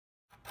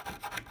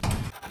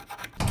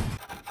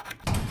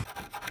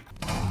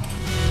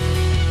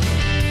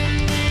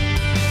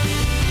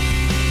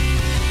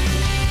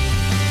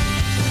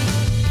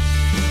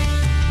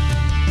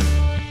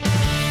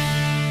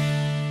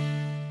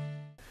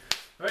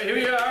Alright,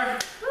 here we are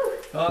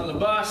on the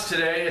bus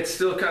today. It's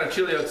still kind of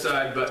chilly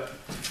outside, but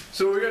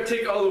so we're going to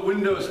take all the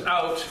windows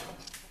out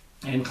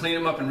and clean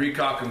them up and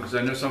recaulk them because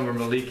I know some of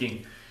them are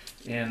leaking.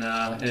 And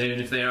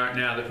if they aren't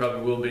now, they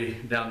probably will be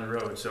down the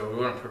road. So we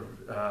want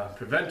to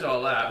prevent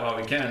all that while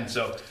we can.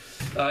 So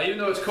even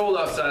though it's cold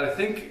outside, I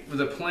think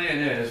the plan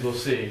is, we'll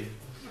see.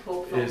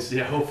 Hopeful.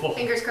 Hopeful.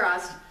 Fingers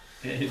crossed.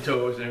 And your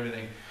toes and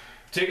everything.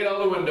 Take out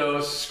all the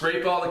windows,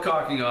 scrape all the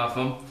caulking off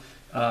them,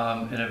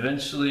 and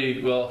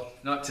eventually, well,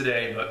 not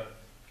today, but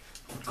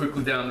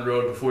quickly down the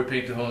road before we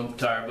paint the whole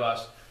entire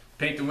bus,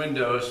 paint the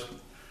windows.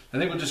 I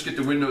think we'll just get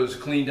the windows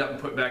cleaned up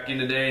and put back in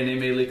today, and they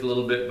may leak a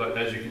little bit, but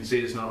as you can see,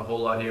 there's not a whole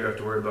lot here I have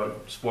to worry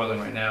about spoiling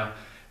right now.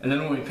 And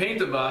then when we paint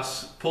the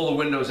bus, pull the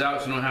windows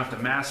out so we don't have to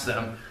mask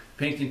them,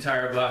 paint the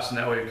entire bus, and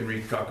that way we can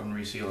recaulk them and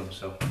reseal them.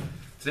 So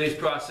today's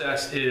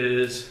process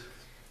is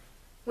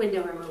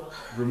Window removal.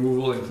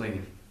 removal and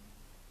cleaning.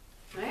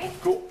 All right.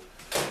 Cool.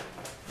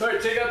 All right,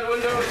 take out the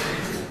windows,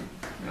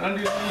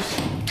 undo these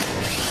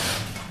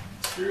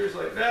screws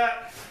like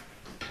that.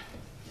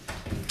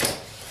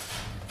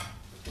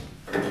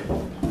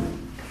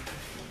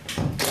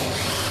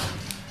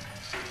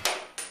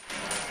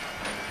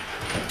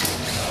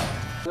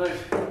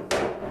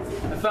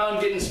 I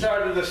found getting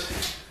started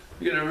this,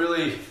 you get a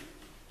really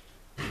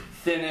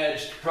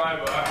thin-edged pry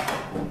bar.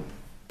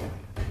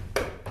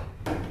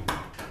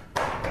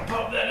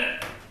 Pop that in,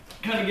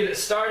 kind of get it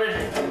started.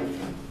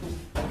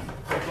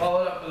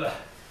 Follow it up with a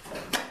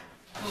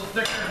little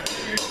thicker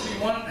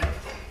one.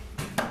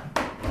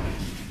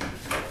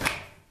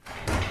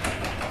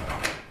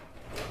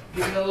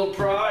 Give it a little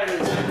pry, and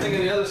the same thing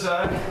on the other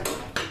side.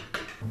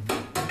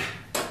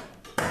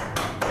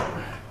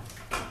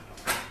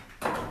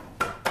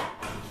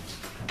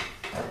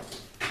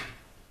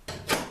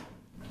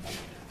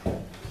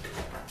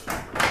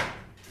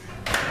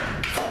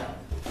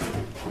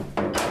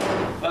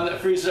 Found that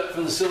frees up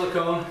from the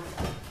silicone,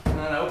 and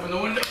then I open the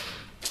window.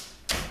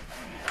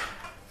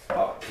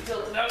 Pop,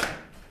 tilt it out.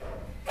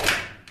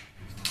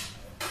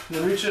 And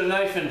then reach with a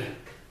knife and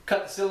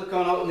cut the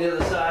silicone out on the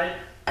other side.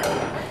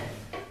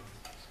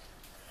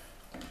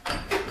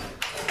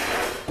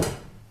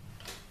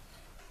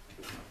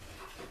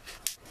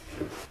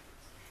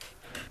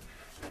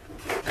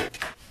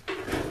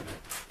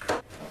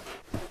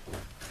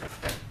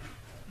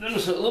 Then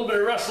there's a little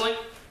bit of rustling.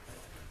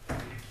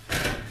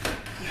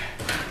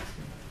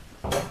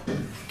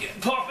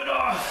 Pop it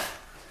off.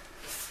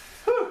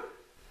 Whew.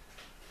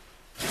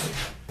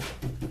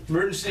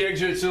 Emergency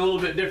exit's a little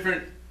bit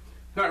different.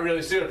 Not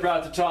really, still got a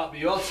prod at the top, but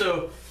you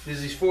also,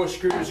 there's these 4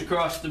 screws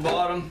across the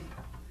bottom.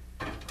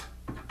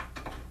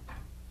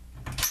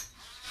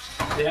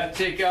 They have to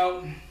take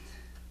out.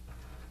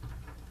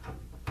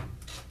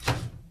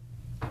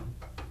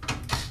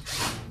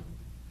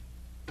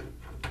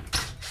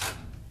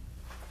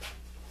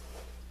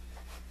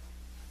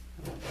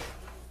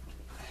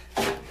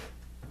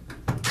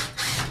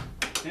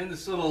 And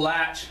this little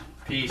latch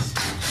piece.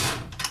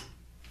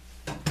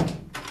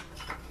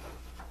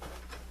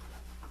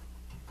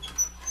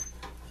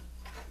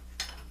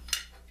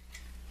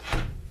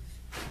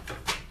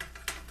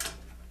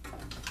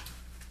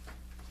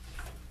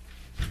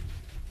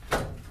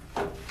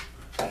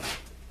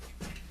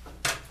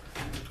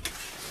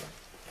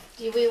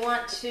 Do we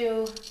want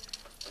to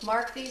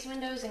mark these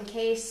windows in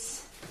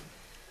case,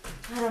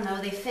 I don't know,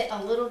 they fit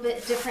a little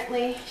bit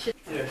differently?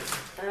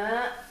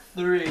 Yeah.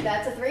 3.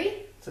 That's a 3?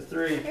 It's a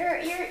 3.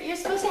 You're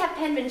supposed to have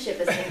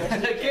penmanship as English.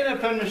 I can't have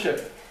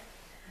penmanship.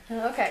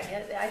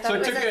 Okay, I thought So it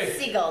was I took a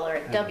seagull or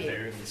a W.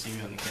 There, you can see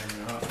me on the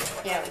camera.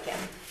 Yeah, we can.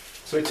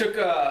 So I took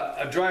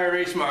a dry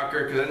erase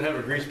marker because I didn't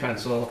have a grease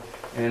pencil,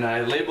 and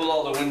I labeled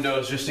all the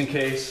windows just in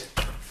case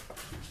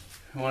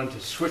I wanted to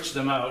switch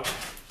them out.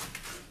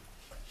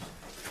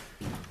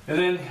 And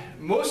then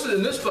most of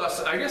in this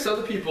bus, I guess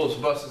other people's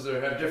buses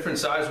have different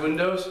size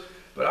windows,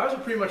 but ours are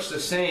pretty much the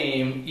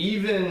same,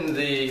 even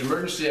the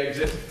emergency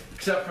exit,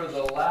 except for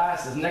the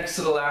last, is next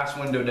to the last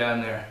window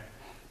down there.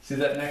 See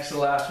that next to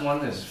the last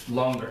one is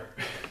longer,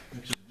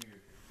 which is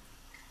weird.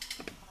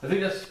 I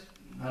think that's,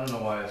 I don't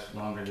know why it's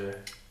longer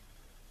there.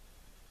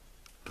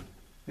 I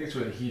think it's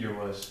where the heater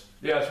was.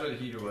 Yeah, that's where the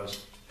heater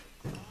was.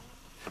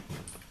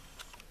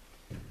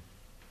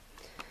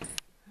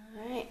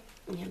 Alright,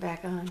 get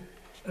back on.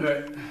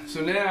 Alright,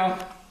 so now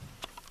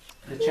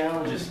the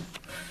challenge is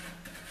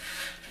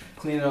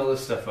cleaning all this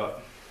stuff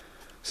up.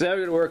 So now we're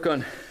gonna work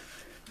on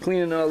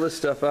cleaning all this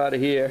stuff out of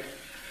here.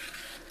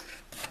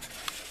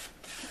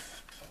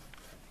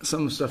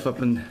 Some stuff up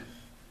in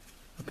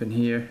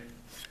here.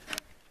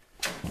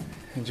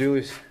 And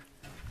Julie's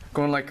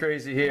going like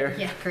crazy here.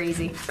 Yeah,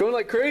 crazy. Going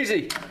like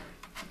crazy.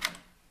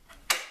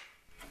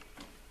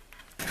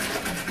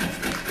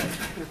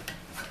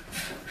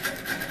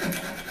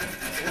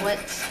 What?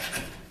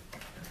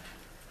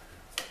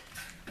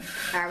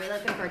 Are we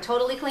looking for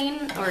totally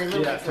clean or a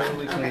little bit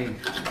totally clean.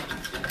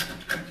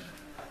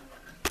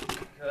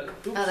 Okay.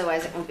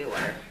 Otherwise it won't be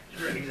water.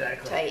 Right,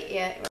 exactly. Tight,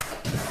 yeah.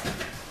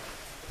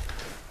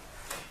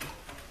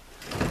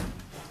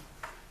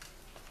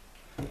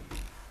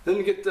 Then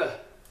we get the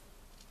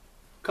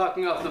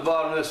caulking off the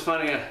bottom of this,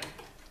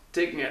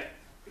 taking an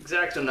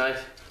X-Acto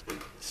knife,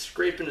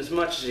 scraping as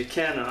much as you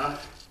can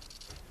off.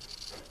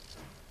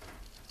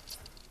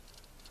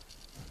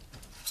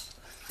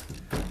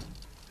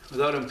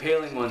 Without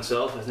impaling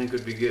oneself, I think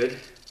would be good.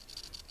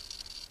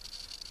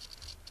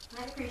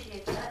 I'd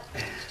appreciate that.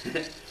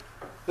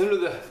 Then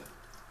with the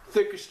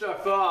thicker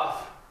stuff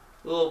off,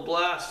 a little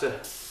blast of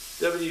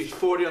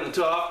WD-40 on the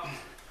top,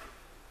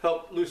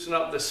 help loosen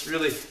up this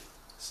really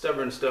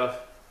stubborn stuff.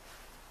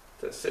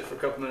 Let that sit for a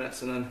couple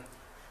minutes and then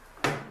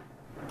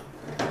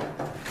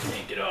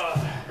yank it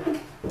off.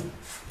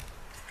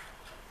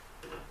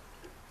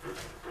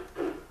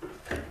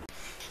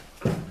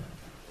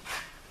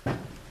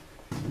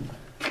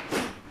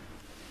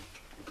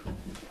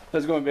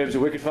 How's it going, babe? Is it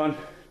wicked fun?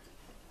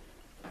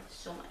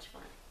 So much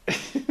fun.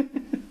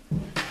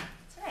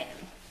 It's alright.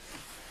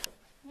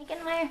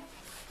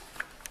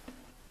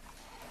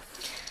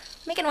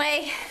 Making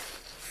way.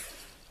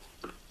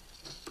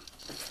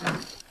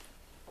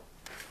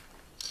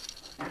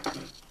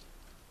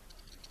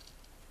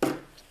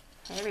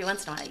 Every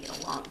once in a while you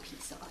get a long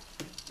piece off.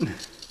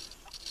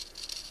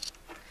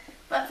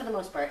 But for the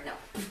most part, no.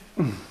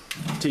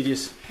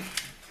 Tedious.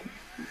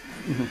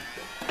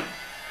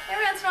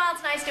 Every once in a while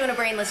it's nice doing a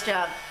brainless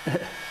job. I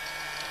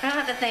don't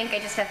have to think, I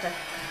just have to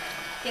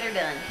get her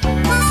done.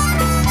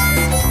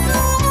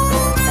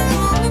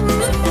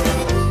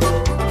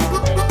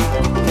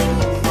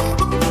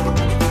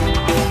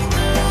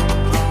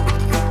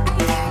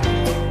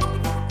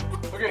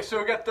 Okay, so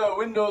we got the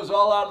windows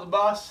all out of the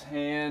bus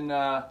and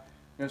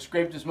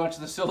scraped as much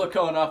of the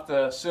silicone off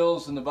the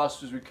sills and the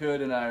bus as we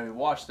could, and I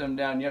washed them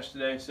down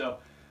yesterday. So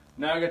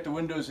now I got the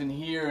windows in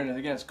here, and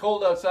again, it's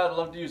cold outside. I'd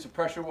love to use a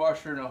pressure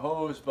washer and a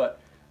hose,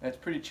 but it's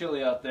pretty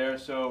chilly out there,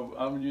 so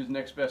I'm going to use the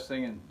next best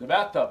thing in the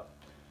bathtub.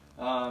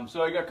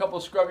 So I got a couple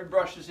of scrubby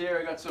brushes here.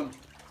 I got some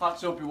hot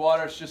soapy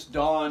water. It's just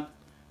Dawn.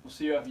 We'll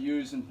see how I've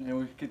used, and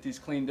we get these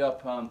cleaned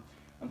up. I'm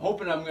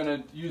hoping I'm going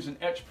to use an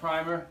etch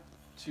primer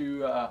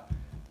to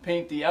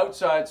paint the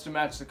outsides to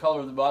match the color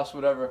of the bus,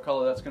 whatever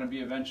color that's going to be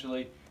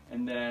eventually.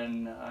 And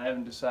then I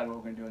haven't decided what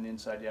we're going to do on the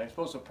inside yet. I'm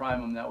supposed to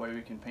prime them, that way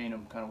we can paint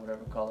them kind of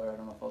whatever color. I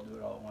don't know if I'll do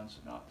it all at once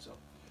or not. So,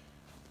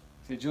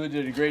 see, Julie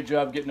did a great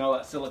job getting all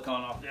that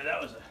silicone off there. That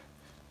was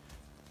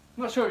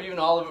I'm not sure if even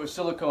all of it was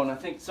silicone. I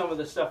think some of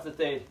the stuff that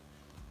they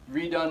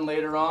redone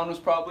later on was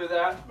probably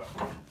that. But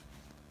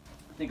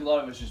I think a lot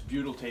of it was just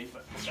butyl tape.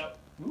 But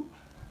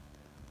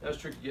that was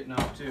tricky getting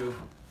off too.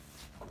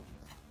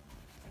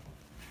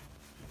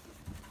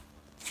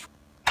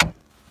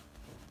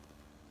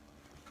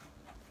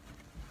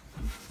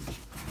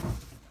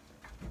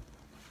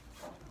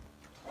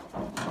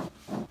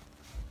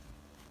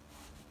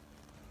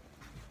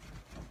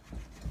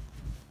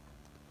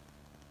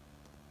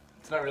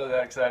 It's not really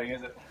that exciting,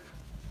 is it?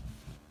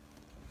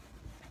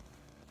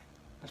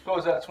 I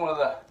suppose that's one of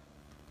the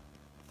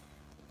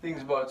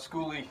things about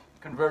Skoolie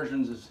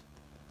conversions is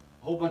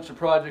a whole bunch of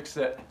projects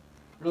that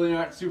really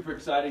aren't super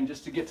exciting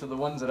just to get to the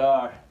ones that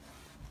are.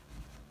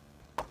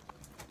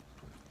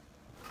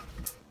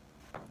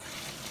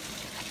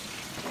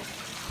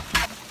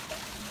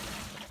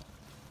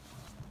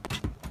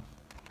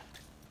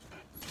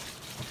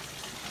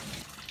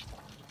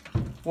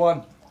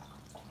 One.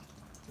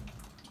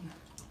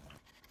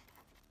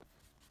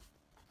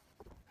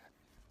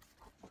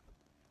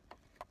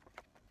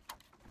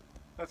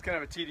 That's kind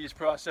of a tedious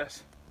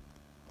process.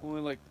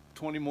 Only like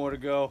 20 more to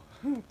go.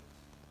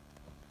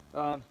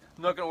 I'm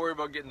not going to worry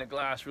about getting the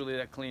glass really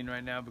that clean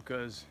right now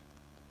because,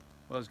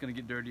 well, it's going to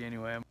get dirty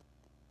anyway.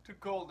 Too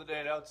cold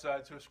today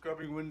outside, so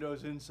scrubbing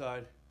windows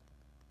inside.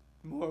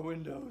 More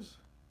windows.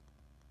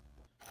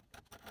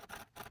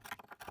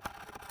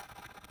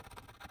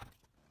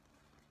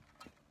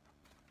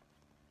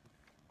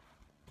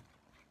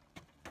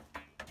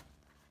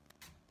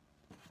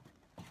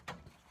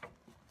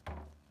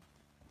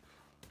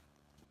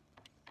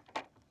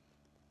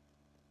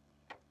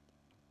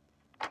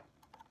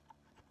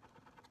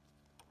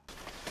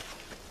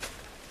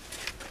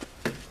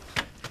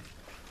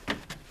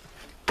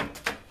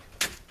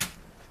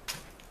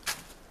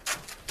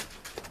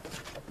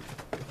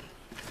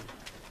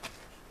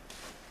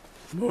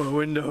 More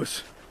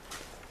windows.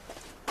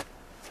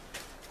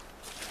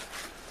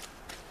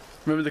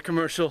 Remember the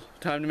commercial,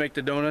 time to make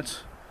the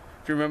donuts?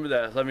 If you remember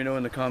that, let me know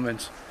in the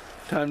comments.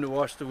 Time to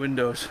wash the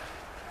windows.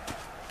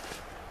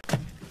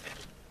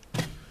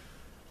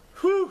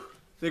 Whew!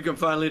 Think I'm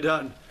finally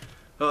done.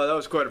 Oh, that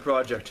was quite a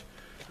project.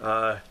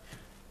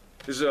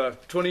 There's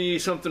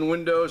 20-something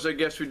windows, I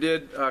guess we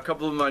did. A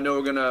couple of them I know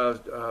we're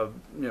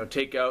gonna,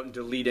 take out and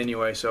delete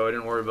anyway, so I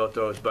didn't worry about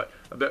those. But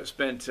I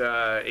spent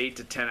 8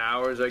 to 10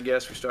 hours, I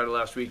guess. We started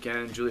last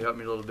weekend. Julie helped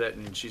me a little bit,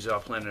 and she's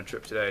off planning a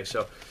trip today.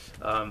 So,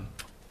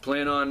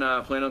 plan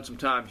on some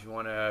time if you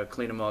want to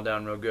clean them all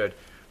down real good.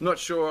 I'm not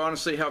sure,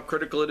 honestly, how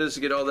critical it is to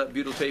get all that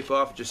butyl tape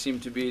off. It just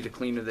seemed to be the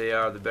cleaner they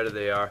are, the better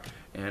they are,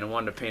 and I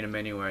wanted to paint them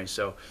anyway.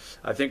 So,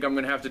 I think I'm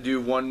gonna have to do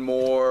one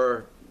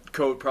more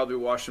coat, probably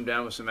wash them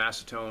down with some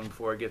acetone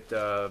before I get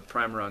the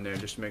primer on there,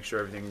 just to make sure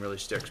everything really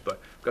sticks. But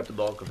I've got the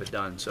bulk of it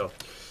done. So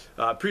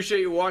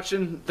appreciate you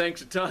watching.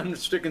 Thanks a ton for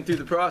sticking through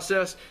the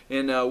process,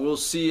 and we'll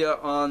see you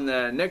on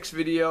the next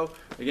video.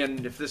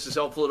 Again, if this is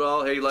helpful at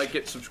all, hey, like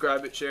it,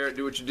 subscribe it, share it,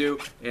 do what you do.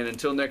 And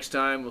until next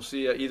time, we'll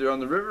see you either on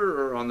the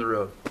river or on the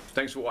road.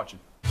 Thanks for watching.